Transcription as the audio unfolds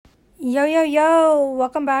Yo, yo, yo!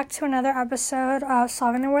 Welcome back to another episode of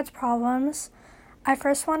Solving the World's Problems. I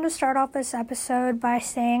first wanted to start off this episode by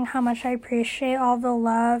saying how much I appreciate all the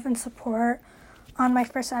love and support on my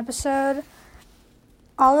first episode.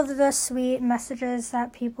 All of the sweet messages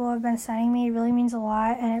that people have been sending me really means a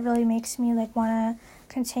lot, and it really makes me want to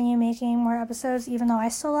continue making more episodes, even though I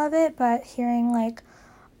still love it. But hearing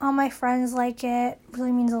all my friends like it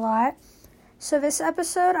really means a lot. So this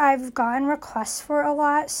episode, I've gotten requests for a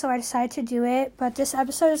lot, so I decided to do it. But this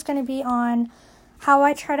episode is going to be on how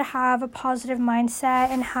I try to have a positive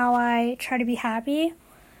mindset and how I try to be happy.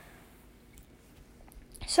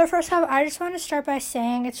 So first off, I just want to start by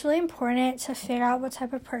saying it's really important to figure out what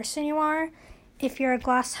type of person you are. If you're a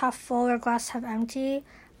glass half full or glass half empty.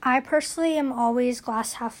 I personally am always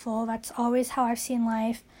glass half full. That's always how I've seen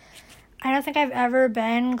life. I don't think I've ever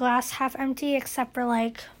been glass half empty except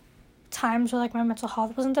for times where my mental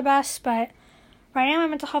health wasn't the best, but right now my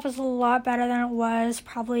mental health is a lot better than it was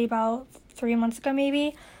probably about 3 months ago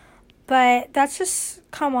maybe. But that's just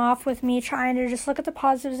come off with me trying to just look at the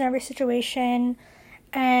positives in every situation,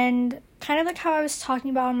 and kind of how I was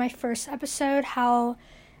talking about in my first episode, how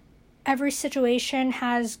every situation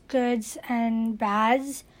has goods and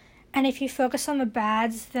bads, and if you focus on the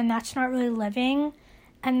bads, then that's not really living,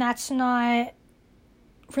 and that's not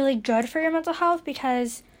really good for your mental health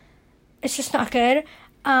because it's just not good.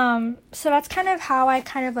 So that's kind of how I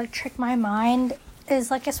trick my mind,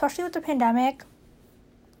 is especially with the pandemic.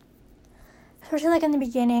 Especially in the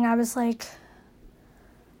beginning, I was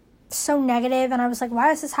so negative, and I was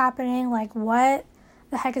why is this happening? What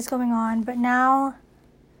the heck is going on? But now,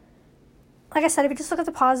 like I said, if you just look at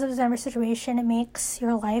the positives in every situation, it makes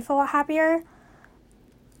your life a lot happier.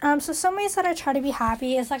 So some ways that I try to be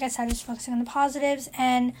happy is, like I said, just focusing on the positives.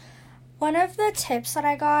 And one of the tips that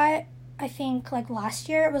I got, I think last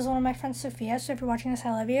year, it was one of my friends, Sophia, so if you're watching this,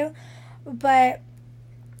 I love you, but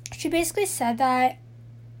she basically said that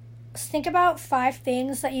think about 5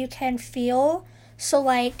 things that you can feel, so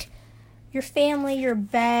your family, your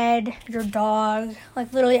bed, your dog,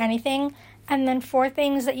 literally anything, and then 4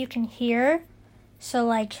 things that you can hear,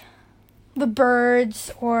 so the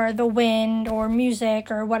birds or the wind or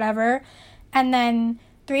music or whatever, and then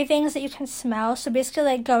 3 things that you can smell, so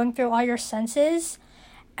basically going through all your senses.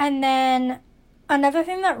 And then another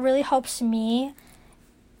thing that really helps me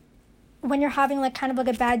when you're having a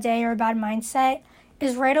bad day or a bad mindset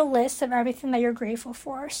is write a list of everything that you're grateful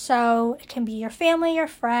for. So it can be your family, your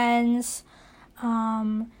friends,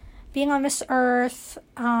 being on this earth,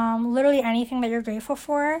 literally anything that you're grateful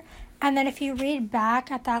for. And then if you read back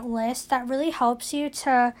at that list, that really helps you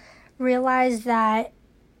to realize that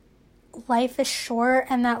life is short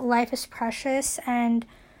and that life is precious, and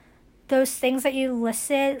those things that you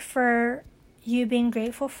listed for you being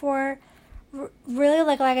grateful for really,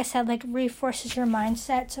 like I said, reinforces your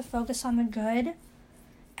mindset to focus on the good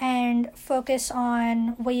and focus on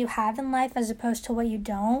what you have in life as opposed to what you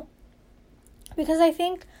don't. Because I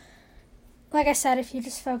think, like I said, if you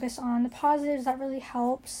just focus on the positives, that really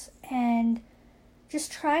helps, and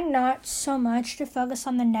just trying not so much to focus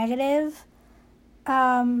on the negative.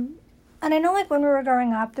 And I know when we were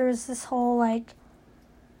growing up, there was this whole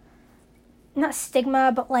not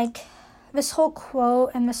stigma, but this whole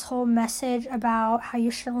quote and this whole message about how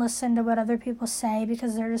you shouldn't listen to what other people say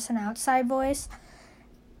because they're just an outside voice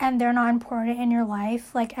and they're not important in your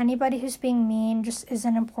life. Anybody who's being mean just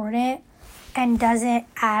isn't important and doesn't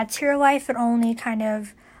add to your life. It only kind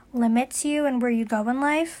of limits you and where you go in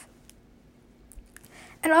life.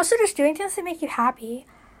 And also just doing things that make you happy.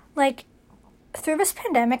 Through this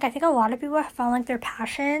pandemic, I think a lot of people have found their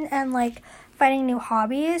passion and finding new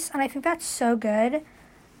hobbies, and I think that's so good,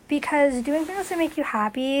 because doing things that make you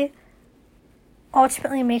happy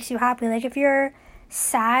ultimately makes you happy. If you're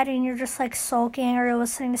sad and you're just sulking, or you're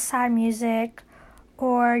listening to sad music,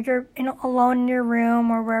 or you're alone in your room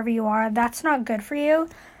or wherever you are, that's not good for you.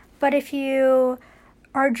 But if you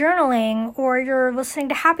are journaling, or you're listening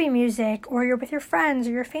to happy music, or you're with your friends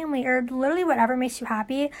or your family, or literally whatever makes you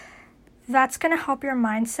happy, that's going to help your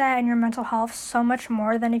mindset and your mental health so much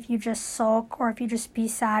more than if you just sulk or if you just be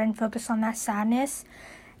sad and focus on that sadness.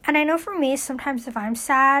 And I know for me, sometimes if I'm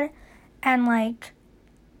sad and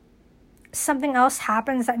something else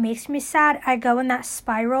happens that makes me sad, I go in that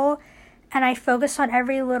spiral and I focus on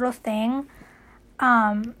every little thing.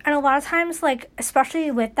 And a lot of times,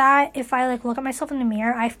 especially with that, if I look at myself in the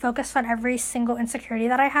mirror, I focus on every single insecurity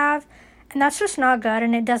that I have, and that's just not good,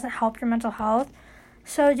 and it doesn't help your mental health.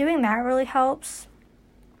 So doing that really helps,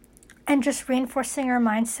 and just reinforcing your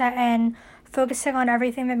mindset and focusing on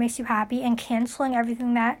everything that makes you happy and canceling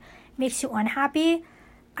everything that makes you unhappy.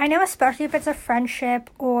 I know, especially if it's a friendship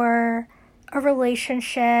or a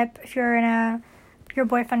relationship, if you're in your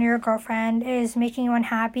boyfriend or your girlfriend is making you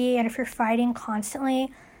unhappy, and if you're fighting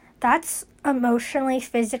constantly, that's emotionally,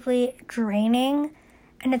 physically draining,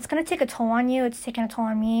 and it's going to take a toll on you. It's taken a toll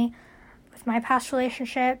on me with my past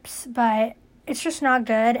relationships, but it's just not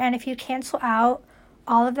good. And if you cancel out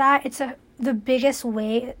all of that, the biggest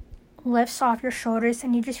weight lifts off your shoulders,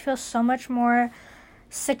 and you just feel so much more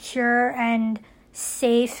secure and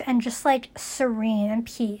safe and just like serene and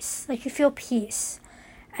peace. Like you feel peace,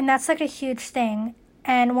 and that's like a huge thing.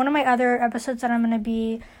 And one of my other episodes that I'm going to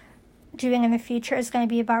be doing in the future is going to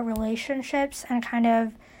be about relationships and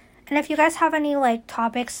and if you guys have any like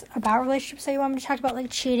topics about relationships that you want me to talk about, like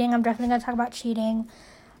cheating, I'm definitely going to talk about cheating,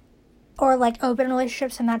 or like open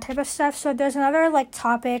relationships and that type of stuff. So if there's another like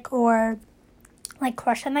topic or like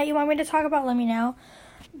question that you want me to talk about, let me know.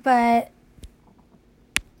 But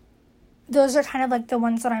those are kind of like the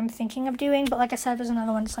ones that I'm thinking of doing. But like I said, there's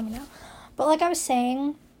another one, just let me know. But like I was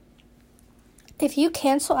saying, if you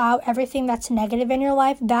cancel out everything that's negative in your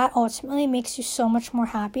life, that ultimately makes you so much more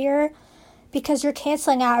happier, because you're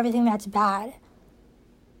canceling out everything that's bad.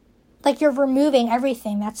 Like you're removing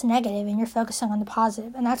everything that's negative and you're focusing on the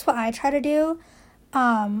positive. And that's what I try to do.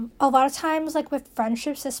 A lot of times, like with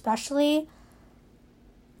friendships especially,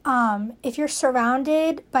 if you're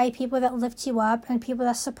surrounded by people that lift you up and people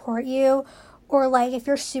that support you, or like if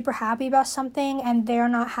you're super happy about something and they're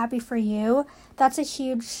not happy for you, that's a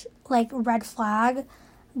huge like red flag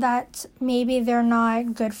that maybe they're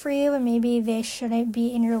not good for you and maybe they shouldn't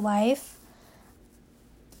be in your life.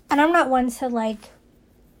 And I'm not one to like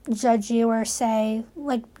judge you or say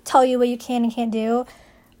like tell you what you can and can't do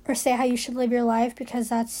or say how you should live your life, because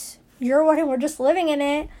that's your one and we're just living in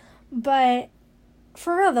it. But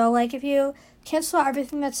for real though, like if you cancel out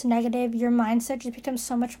everything that's negative, your mindset just becomes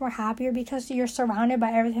so much more happier because you're surrounded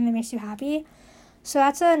by everything that makes you happy. So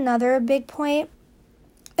that's another big point.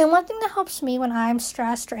 And one thing that helps me when I'm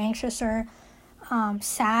stressed or anxious or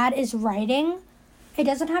sad is writing. It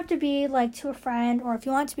doesn't have to be like to a friend, or if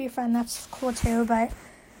you want it to be a friend, that's cool too. But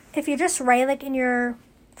if you just write like in your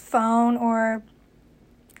phone or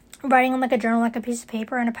writing on like a journal, like a piece of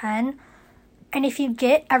paper and a pen, and if you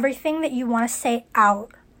get everything that you want to say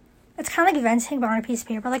out, it's kind of like venting but on a piece of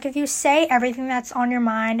paper. Like if you say everything that's on your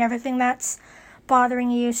mind, everything that's bothering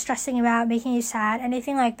you, stressing you out, making you sad,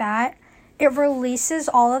 anything like that, it releases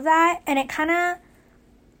all of that, and it kind of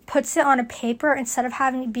puts it on a paper instead of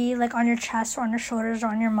having it be like on your chest or on your shoulders or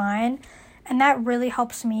on your mind. And that really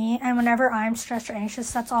helps me. And whenever I'm stressed or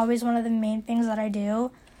anxious, that's always one of the main things that I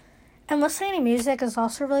do. And listening to music is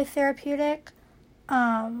also really therapeutic,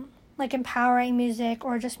 like empowering music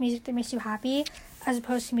or just music that makes you happy as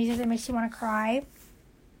opposed to music that makes you want to cry.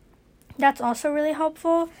 That's also really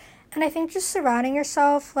helpful. And I think just surrounding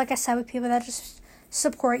yourself, like I said, with people that just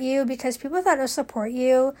support you, because people that don't support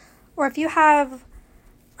you, or if you have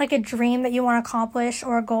like a dream that you want to accomplish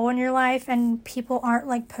or a goal in your life and people aren't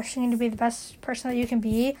like pushing you to be the best person that you can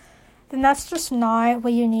be, then that's just not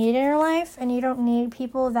what you need in your life. And you don't need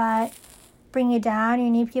people that bring you down. You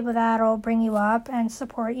need people that'll bring you up and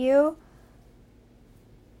support you.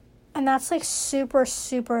 And that's like super,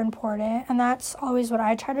 super important. And that's always what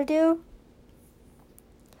I try to do.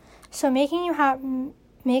 So making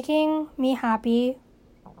me happy.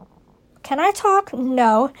 Can I talk?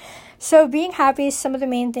 No. So being happy is some of the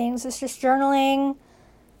main things. It's just journaling,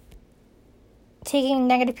 taking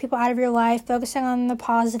negative people out of your life, focusing on the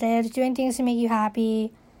positives, doing things to make you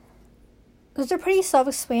happy. Those are pretty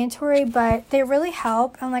self-explanatory, but they really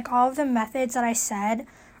help. And like all of the methods that I said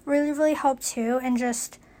really, really help too. And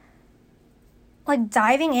just like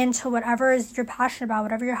diving into whatever is you're passionate about,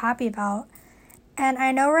 whatever you're happy about. And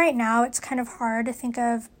I know right now it's kind of hard to think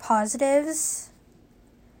of positives.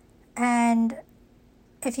 And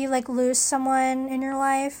if you like lose someone in your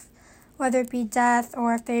life, whether it be death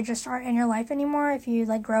or if they just aren't in your life anymore, if you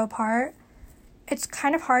like grow apart, it's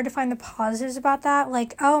kind of hard to find the positives about that.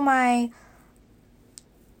 Like, oh,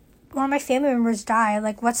 one of my family members died.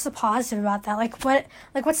 Like, what's the positive about that?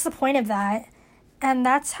 What's the point of that? And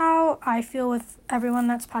that's how I feel with everyone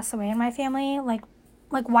that's passed away in my family. Like,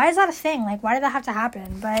 why is that a thing? Like, why did that have to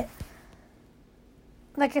happen? But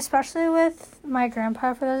like, especially with my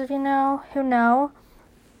grandpa, for those of you who know,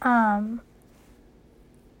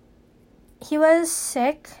 he was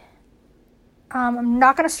sick. I'm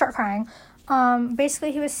not going to start crying.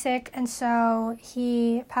 Basically, he was sick, and so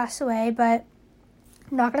he passed away, but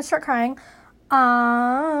I'm not going to start crying.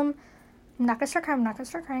 I'm not going to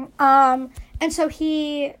start crying. And so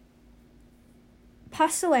he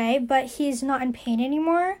passed away, but he's not in pain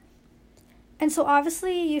anymore. And so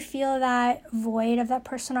obviously you feel that void of that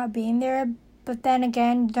person not being there, but then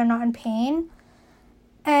again, they're not in pain.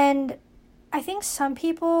 And I think some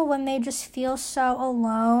people, when they just feel so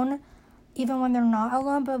alone, even when they're not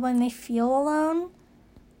alone, but when they feel alone,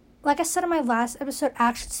 like I said in my last episode,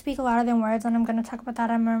 actions speak louder than words, and I'm going to talk about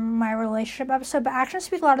that in my relationship episode, but actions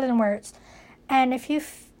speak louder than words. And if you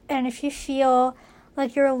feel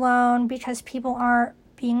like you're alone because people aren't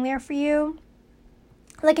being there for you,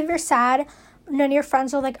 like if you're sad, none of your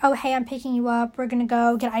friends are like, oh, hey, I'm picking you up, we're going to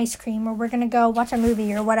go get ice cream, or we're going to go watch a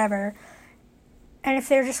movie, or whatever. And if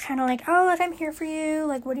they're just kind of like, oh, like, I'm here for you,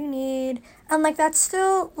 like, what do you need? And, like, that's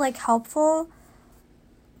still, like, helpful.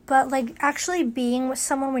 But, like, actually being with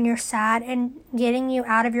someone when you're sad and getting you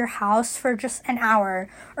out of your house for just an hour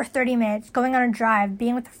or 30 minutes, going on a drive,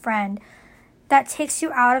 being with a friend, that takes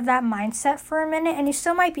you out of that mindset for a minute. And you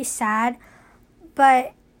still might be sad,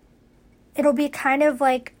 but it'll be kind of,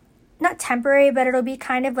 like, not temporary, but it'll be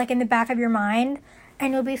kind of, like, in the back of your mind.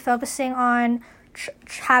 And you'll be focusing on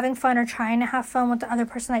having fun or trying to have fun with the other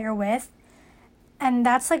person that you're with. And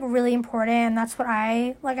that's, like, really important. And that's what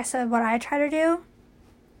like I said, what I try to do.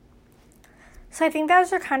 So I think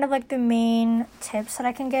those are kind of, like, the main tips that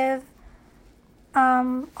I can give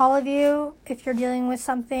all of you. If you're dealing with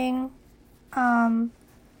something,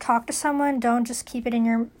 talk to someone. Don't just keep it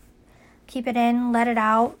in, let it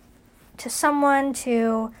out to someone,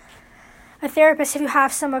 to a therapist if you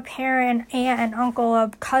have some, a parent, aunt, an uncle, a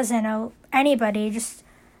cousin, anybody. Just,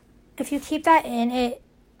 if you keep that in, it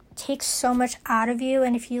takes so much out of you.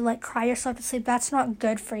 And if you, like, cry yourself to sleep, that's not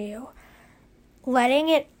good for you. Letting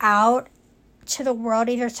it out to the world,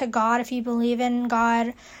 either to God, if you believe in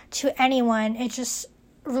God, to anyone, it just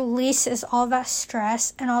releases all that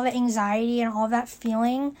stress and all the anxiety and all that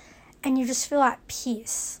feeling, and you just feel at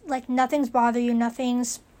peace. Like, nothing's bothering you,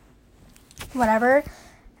 nothing's whatever.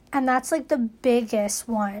 And that's, like, the biggest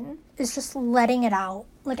one, is just letting it out.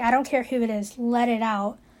 Like, I don't care who it is, let it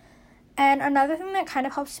out. And another thing that kind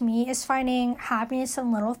of helps me is finding happiness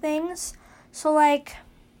in little things. So, like,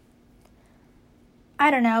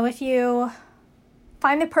 I don't know, if you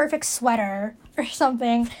find the perfect sweater or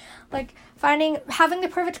something, like having the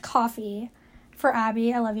perfect coffee for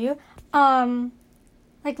Abby, I love you.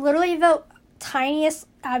 Like, literally the tiniest,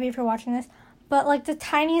 Abby, if you're watching this, but, like, the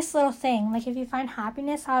tiniest little thing, like, if you find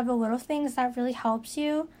happiness out of the little things, that really helps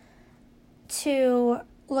you to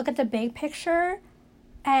look at the big picture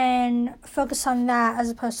and focus on that as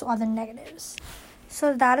opposed to all the negatives.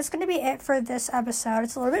 So that is going to be it for this episode.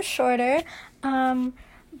 It's a little bit shorter,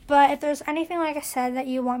 but if there's anything, like I said, that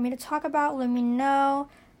you want me to talk about, let me know,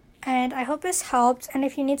 and I hope this helped. And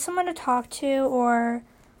if you need someone to talk to or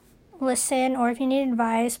listen, or if you need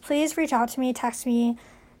advice, please reach out to me, text me,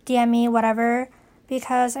 DM me, whatever,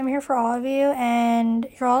 because I'm here for all of you, and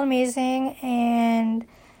you're all amazing, and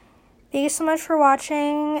thank you so much for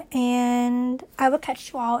watching, and I will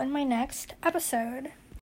catch you all in my next episode.